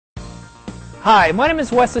Hi, my name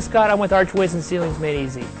is Wesley Scott. I'm with Archways and Ceilings Made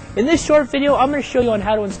Easy. In this short video, I'm going to show you on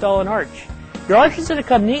how to install an arch. Your arch is going to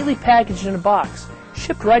come neatly packaged in a box,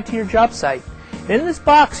 shipped right to your job site. And in this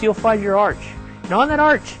box, you'll find your arch. And on that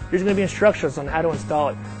arch, there's going to be instructions on how to install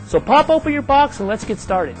it. So pop open your box and let's get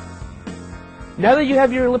started. Now that you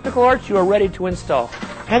have your elliptical arch, you are ready to install.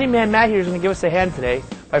 Handyman Matt here is going to give us a hand today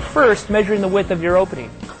by first measuring the width of your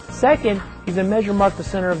opening. Second, he's going to mark the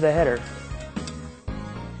center of the header.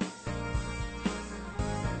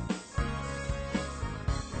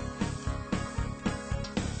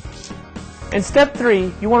 In step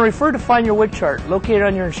 3, you want to refer to find your width chart located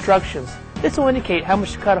on your instructions. This will indicate how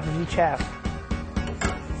much to cut off of each half.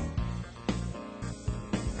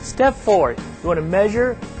 Step 4, you want to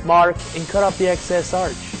measure, mark, and cut off the excess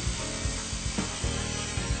arch.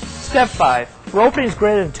 Step 5, for openings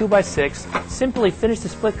greater than 2 by 6, simply finish the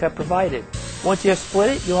split cut provided. Once you have split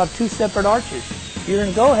it, you'll have 2 separate arches. You're going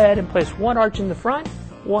to go ahead and place 1 arch in the front,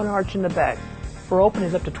 1 arch in the back, for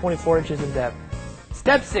openings up to 24 inches in depth.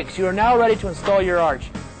 Step 6, you are now ready to install your arch.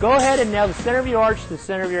 Go ahead and nail the center of your arch to the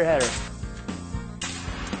center of your header.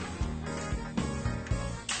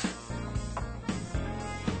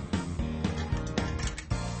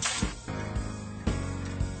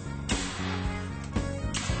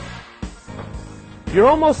 You're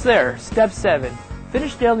almost there. Step 7,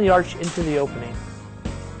 finish nailing the arch into the opening.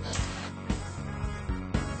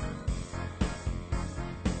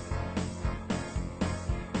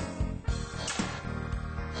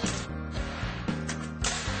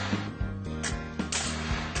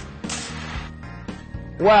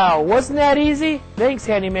 Wow, wasn't that easy? Thanks,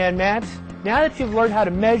 Handyman Matt. Now that you've learned how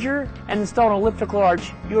to measure and install an elliptical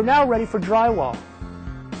arch, you are now ready for drywall.